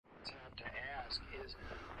ask is,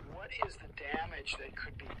 what is the damage that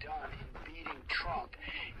could be done in beating Trump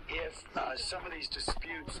if some of these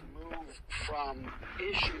disputes move from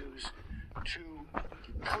issues to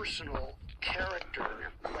personal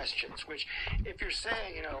character questions, which if you're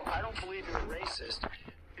saying, I don't believe you're a racist,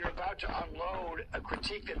 you're about to unload a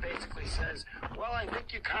critique that basically says, well, I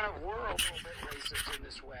think you kind of were a little bit racist in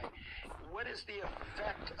this way. What is the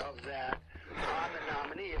effect of that on the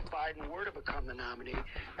nominee if Biden were to become the nominee?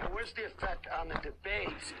 And what's the effect on the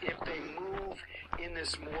debates if they move in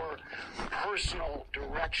this more personal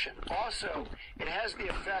direction? Also, it has the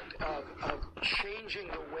effect of changing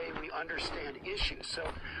the way we understand issues. So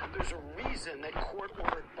there's a reason that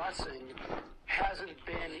court-ordered busing hasn't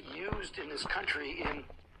been used in this country in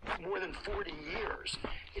more than 40 years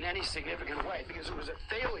in any significant way, because it was a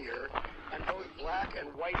failure and both black and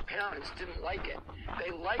white parents didn't like it. They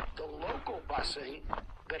liked the local busing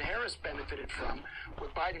that Harris benefited from,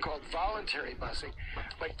 what Biden called voluntary busing,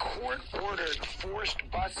 but court-ordered forced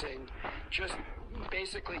busing just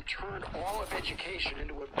basically turned all of education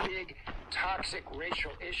into a big, toxic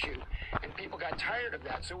racial issue, and people got tired of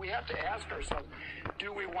that. So we have to ask ourselves,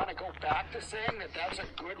 do we want to go back to saying that that's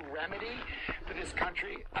a good remedy for this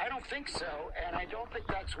country? I don't think so, and I don't think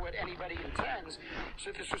that's what anybody intends.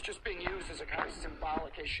 So this was just being used as a kind of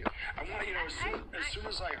symbolic issue. I want to, as soon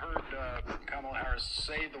as I heard Kamala Harris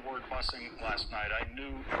say the word busing last night, I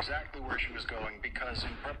knew exactly where she was going, because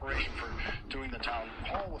in preparation for doing the town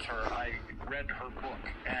hall with her, I read her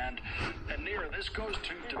book. And Nira, this goes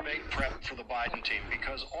to debate prep for the Biden team,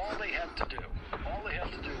 because all they had to do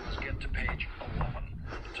was get to page 11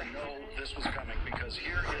 to know this was coming, because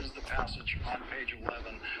here is the passage on page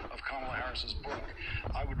 11 of Kamala Harris's book.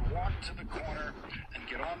 I would walk to the corner and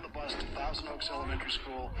get on the bus to Thousand Oaks Elementary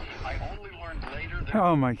School. I only learned later that...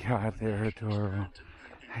 Oh my God, they're adorable.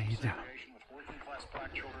 How you doing? ...with working-class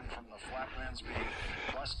black children from the flatlands being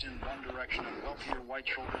bused in one direction and wealthier white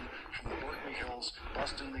children from the Berkeley Hills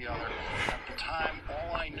bused in the other. At the time,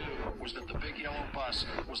 all I knew was that the big yellow bus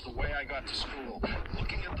was the way I got to school.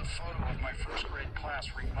 Looking at the photo of my first grade class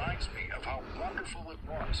reminds me of how wonderful it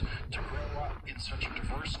was to grow up in such a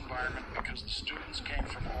diverse environment, because the students came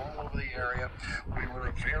from all over the area. We were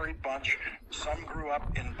a varied bunch. Some grew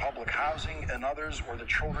up in public housing, and others were the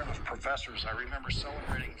children of professors. I remember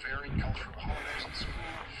celebrating varied cultural holidays in school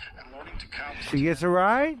and learning to count. She gets a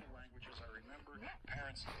ride? Languages. I remember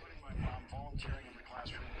parents, including my mom, volunteering in the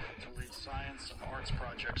classroom to lead science and arts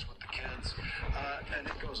projects with the kids, and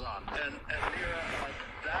it goes on. And Mira,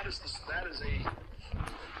 that is a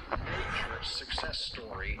major success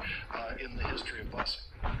story in the history of busing.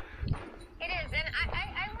 It is, and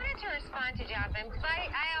I wanted to respond to Jonathan, because I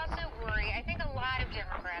also worry. I think a lot of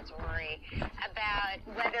Democrats worry about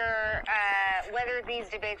whether these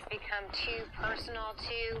debates become too personal,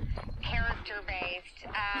 too character-based.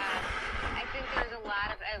 I think there's a lot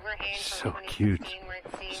of overhang from 2016 where it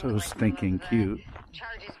seemed so like stinking cute.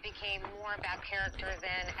 Charges became more about character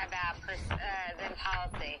than about than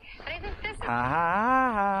policy. But I think this is.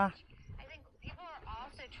 Ah. I think people are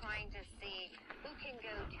also trying to see who can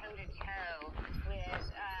go toe-to-toe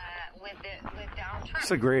with Donald Trump.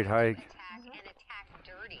 It's a great hike. Attack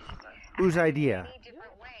dirty. Whose idea? Many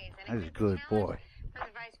different ways. And That's a good boy. For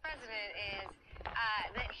the vice president is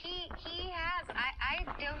that he has. I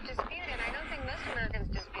don't dispute, and I don't think most Americans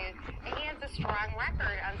dispute, that he has a strong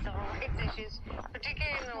record on civil rights issues,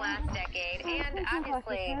 particularly in the last decade. And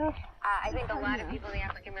obviously, I think a lot of people in the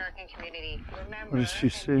African American community remember. What does she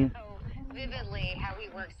say? Vividly how he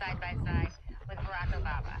worked side by side with Barack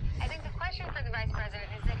Obama. I think the question for the vice president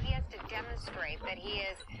is that he has to demonstrate that he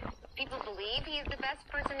is. People believe he's the best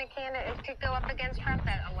person to go up against Trump.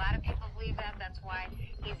 That a lot of people believe that. That's why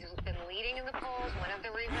he's been leading in the polls. One of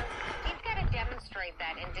the reasons he's got to demonstrate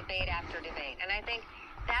that in debate after debate. And I think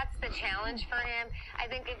that's the challenge for him. I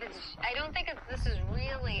don't think this is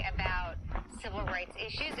really about civil rights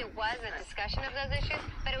issues. It was a discussion of those issues,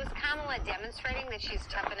 but it was Kamala demonstrating that she's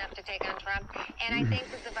tough enough to take on Trump. And I think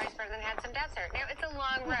that the vice president had some doubts there. Now, it's a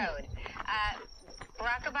long road.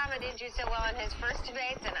 Barack Obama didn't do so well in his first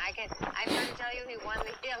debates, and I'm here to tell you he won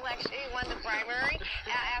the election, he won the primary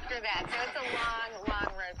after that. So it's a long, long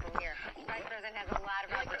road from here. The vice president has a lot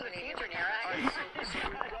of opportunity.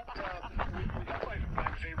 My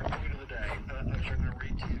favorite tweet of the day, which I'm going to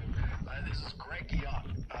read to you. This is Greg Young,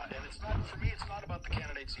 and it's not, for me, it's not about the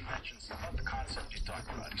candidates he mentions, it's about the concept he's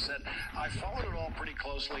talking about. He said, I followed it all pretty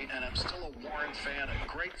closely, and I'm still a Warren fan and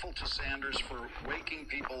grateful to Sanders for waking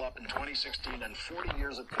people up in 2016 and 40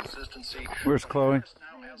 years of consistency. Where's Chloe?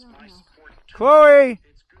 Now has my support too. Chloe!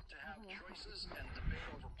 It's good to have choices and debate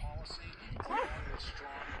over policy along with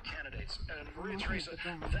strong candidates. debates. And Maria Teresa,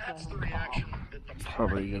 that's the reaction that the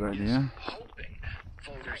Probably a party good is idea. hoping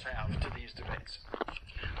voters have to these debates.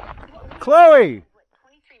 Chloe!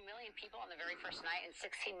 23 million people on the very first night and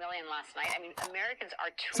 16 million last night. I mean, Americans are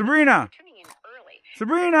Sabrina! tuning in early.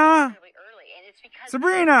 Sabrina! Incredibly early. And it's because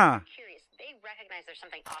Sabrina! they're curious. They recognize there's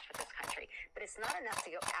something off with this country. But it's not enough to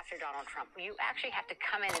go after Donald Trump. You actually have to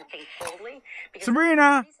come in and think boldly. Because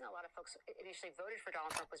Sabrina! the reason a lot of folks initially voted for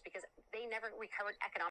Donald Trump was because they never recovered economic